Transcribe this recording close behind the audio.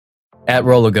At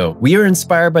ROLLOGO, we are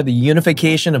inspired by the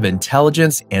unification of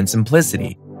intelligence and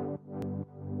simplicity.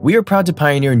 We are proud to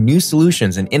pioneer new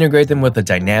solutions and integrate them with a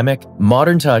dynamic,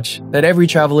 modern touch that every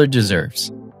traveler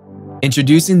deserves.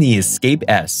 Introducing the ESCAPE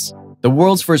S, the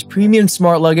world's first premium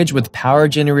smart luggage with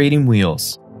power-generating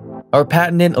wheels. Our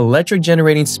patented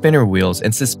electric-generating spinner wheels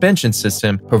and suspension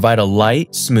system provide a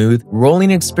light, smooth, rolling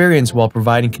experience while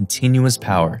providing continuous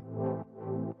power.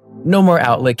 No more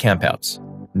outlet campouts.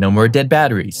 No more dead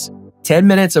batteries. 10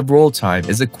 minutes of roll time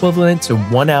is equivalent to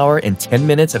 1 hour and 10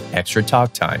 minutes of extra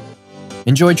talk time.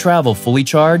 Enjoy travel fully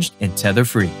charged and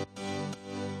tether-free.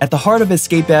 At the heart of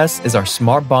ESCAPE S is our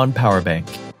Smart Bond Power Bank,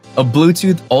 a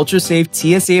Bluetooth ultra-safe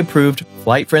TSA-approved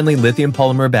flight-friendly lithium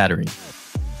polymer battery.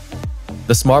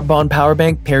 The Smart Bond Power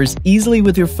Bank pairs easily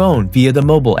with your phone via the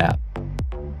mobile app.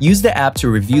 Use the app to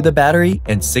review the battery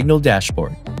and signal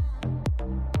dashboard.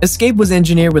 ESCAPE was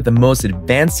engineered with the most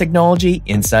advanced technology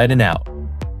inside and out.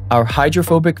 Our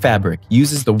hydrophobic fabric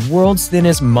uses the world's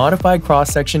thinnest modified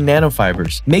cross-section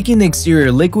nanofibers, making the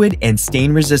exterior liquid and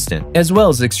stain-resistant, as well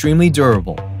as extremely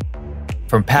durable.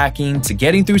 From packing to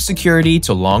getting through security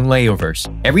to long layovers,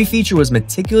 every feature was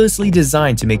meticulously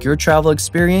designed to make your travel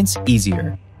experience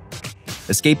easier.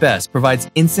 ESCAPE S provides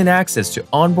instant access to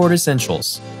onboard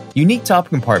essentials, unique top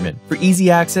compartment for easy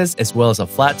access as well as a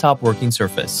flat-top working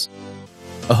surface.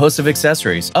 A host of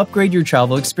accessories upgrade your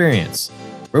travel experience.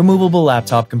 Removable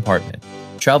laptop compartment,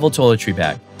 travel toiletry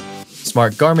bag,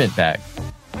 smart garment bag,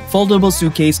 foldable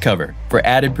suitcase cover for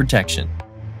added protection.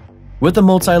 With a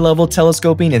multi-level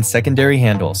telescoping and secondary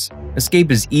handles,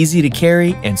 ESCAPE is easy to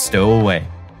carry and stow away.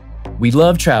 We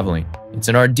love traveling. It's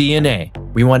in our DNA.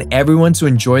 We want everyone to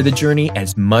enjoy the journey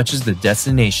as much as the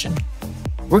destination.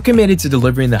 We're committed to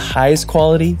delivering the highest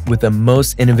quality with the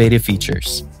most innovative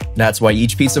features. That's why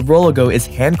each piece of ROLLOGO is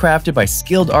handcrafted by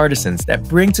skilled artisans that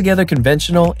bring together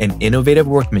conventional and innovative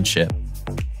workmanship.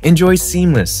 Enjoy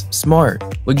seamless, smart,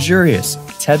 luxurious,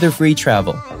 tether-free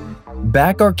travel.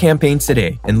 Back our campaign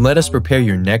today and let us prepare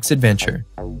your next adventure.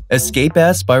 ESCAPE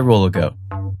S by ROLLOGO.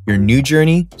 Your new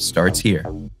journey starts here.